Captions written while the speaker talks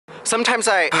Sometimes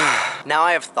now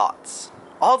I have thoughts.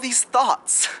 All these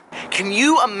thoughts. Can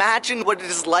you imagine what it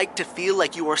is like to feel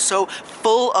like you are so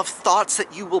full of thoughts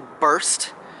that you will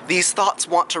burst? These thoughts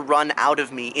want to run out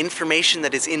of me. Information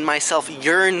that is in myself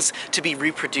yearns to be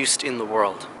reproduced in the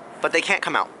world. But they can't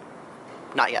come out.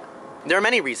 Not yet. There are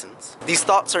many reasons. These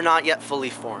thoughts are not yet fully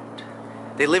formed.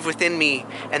 They live within me,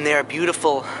 and they are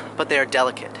beautiful, but they are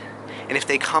delicate. And if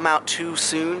they come out too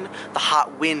soon, the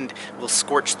hot wind will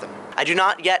scorch them. I do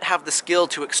not yet have the skill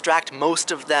to extract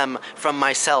most of them from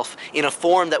myself in a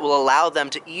form that will allow them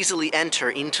to easily enter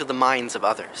into the minds of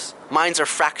others. Minds are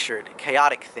fractured,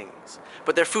 chaotic things,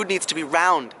 but their food needs to be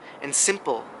round and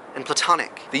simple and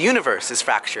platonic. The universe is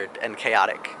fractured and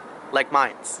chaotic, like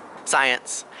minds.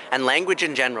 Science, and language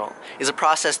in general, is a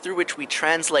process through which we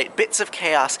translate bits of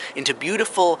chaos into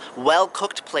beautiful,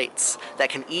 well-cooked plates that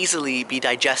can easily be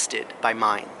digested by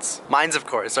minds. Minds, of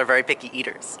course, are very picky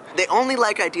eaters. They only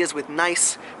like ideas with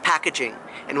nice packaging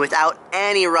and without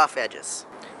any rough edges.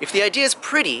 If the idea is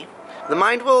pretty, the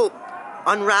mind will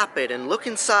unwrap it and look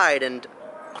inside and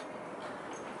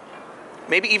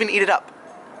maybe even eat it up.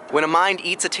 When a mind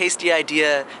eats a tasty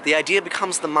idea, the idea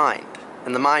becomes the mind.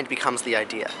 And the mind becomes the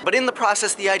idea. But in the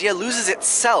process, the idea loses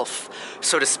itself,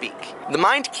 so to speak. The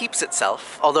mind keeps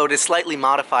itself, although it is slightly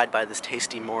modified by this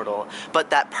tasty mortal,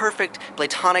 but that perfect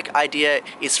Platonic idea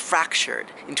is fractured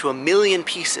into 1,000,000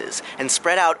 pieces and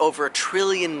spread out over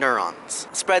 1,000,000,000,000 neurons.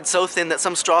 Spread so thin that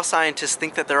some straw scientists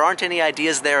think that there aren't any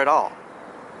ideas there at all.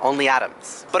 Only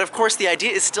atoms. But of course the idea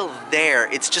is still there.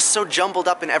 It's just so jumbled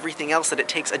up in everything else that it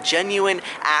takes a genuine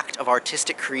act of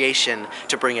artistic creation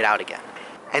to bring it out again.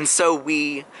 And so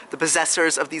we, the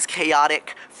possessors of these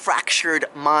chaotic, fractured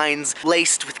minds,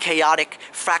 laced with chaotic,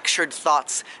 fractured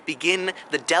thoughts, begin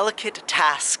the delicate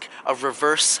task of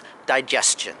reverse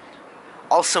digestion,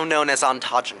 also known as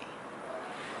ontogeny,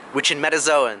 which in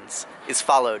metazoans is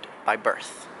followed by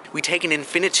birth. We take an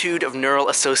infinitude of neural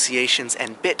associations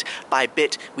and bit by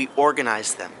bit we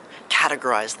organize them,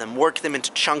 categorize them, work them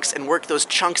into chunks, and work those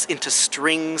chunks into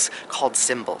strings called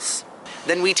symbols.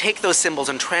 Then we take those symbols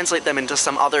and translate them into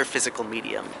some other physical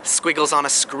medium. Squiggles on a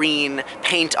screen,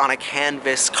 paint on a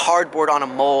canvas, cardboard on a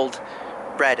mold,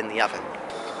 bread in the oven.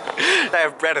 I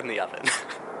have bread in the oven.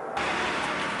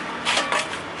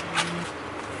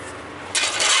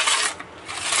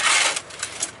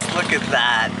 Look at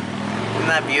that. Isn't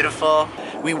that beautiful?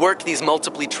 We work these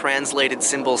multiply translated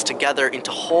symbols together into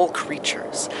whole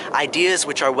creatures, ideas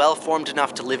which are well formed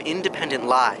enough to live independent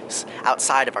lives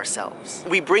outside of ourselves.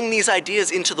 We bring these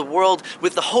ideas into the world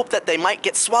with the hope that they might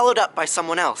get swallowed up by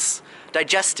someone else,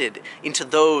 digested into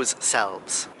those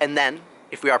selves. And then,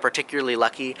 if we are particularly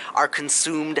lucky, our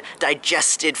consumed,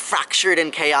 digested, fractured,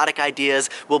 and chaotic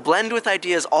ideas will blend with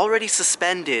ideas already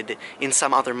suspended in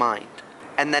some other mind.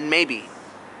 And then maybe,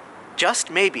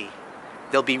 just maybe,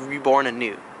 they'll be reborn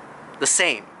anew, the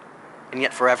same, and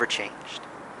yet forever changed.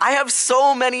 I have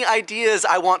so many ideas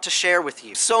I want to share with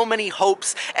you, so many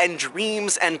hopes and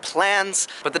dreams and plans,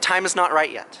 but the time is not right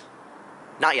yet.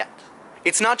 Not yet.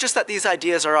 It's not just that these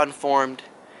ideas are unformed,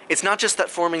 it's not just that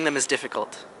forming them is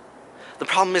difficult. The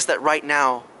problem is that right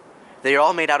now, they are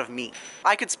all made out of me.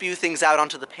 I could spew things out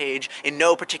onto the page in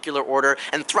no particular order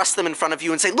and thrust them in front of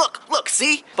you and say, look, look,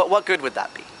 see? But what good would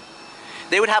that be?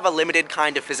 They would have a limited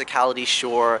kind of physicality,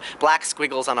 sure, black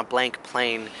squiggles on a blank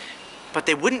plane, but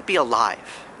they wouldn't be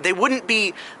alive. They wouldn't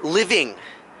be living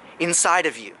inside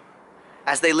of you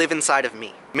as they live inside of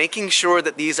me. Making sure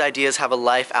that these ideas have a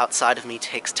life outside of me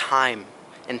takes time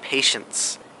and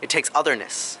patience. It takes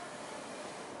otherness.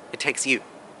 It takes you.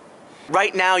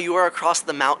 Right now you are across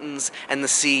the mountains and the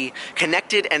sea,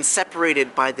 connected and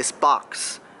separated by this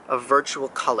box of virtual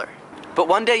color. But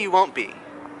one day you won't be,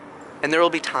 and there will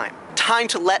be time. Time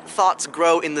to let thoughts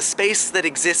grow in the space that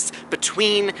exists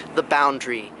between the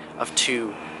boundary of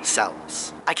two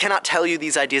selves. I cannot tell you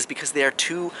these ideas because they are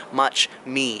too much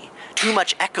me, too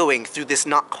much echoing through this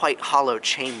not quite hollow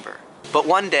chamber. But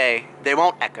one day, they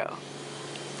won't echo.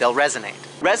 They'll resonate.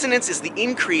 Resonance is the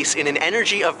increase in an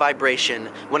energy of vibration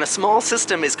when a small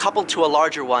system is coupled to a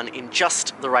larger one in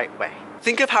just the right way.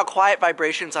 Think of how quiet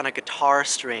vibrations on a guitar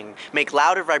string make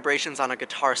louder vibrations on a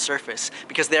guitar surface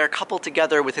because they are coupled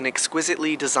together with an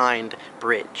exquisitely designed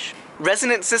bridge.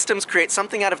 Resonant systems create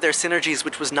something out of their synergies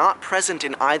which was not present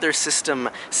in either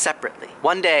system separately.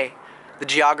 One day, the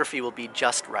geography will be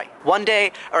just right. One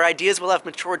day, our ideas will have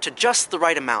matured to just the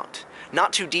right amount.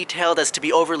 Not too detailed as to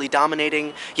be overly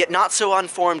dominating, yet not so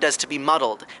unformed as to be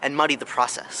muddled and muddy the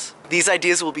process. These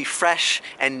ideas will be fresh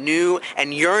and new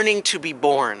and yearning to be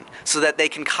born so that they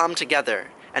can come together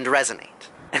and resonate.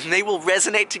 And they will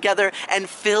resonate together and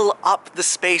fill up the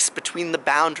space between the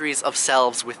boundaries of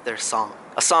selves with their song.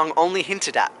 a song only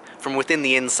hinted at from within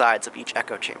the insides of each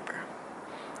echo chamber.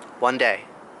 One day,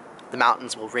 the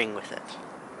mountains will ring with it.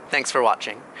 Thanks for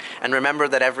watching, and remember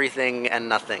that everything and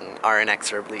nothing are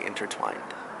inexorably intertwined.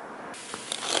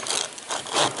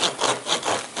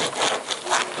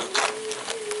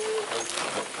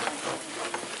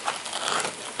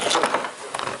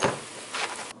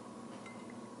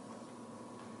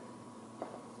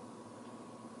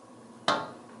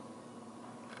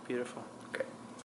 Beautiful.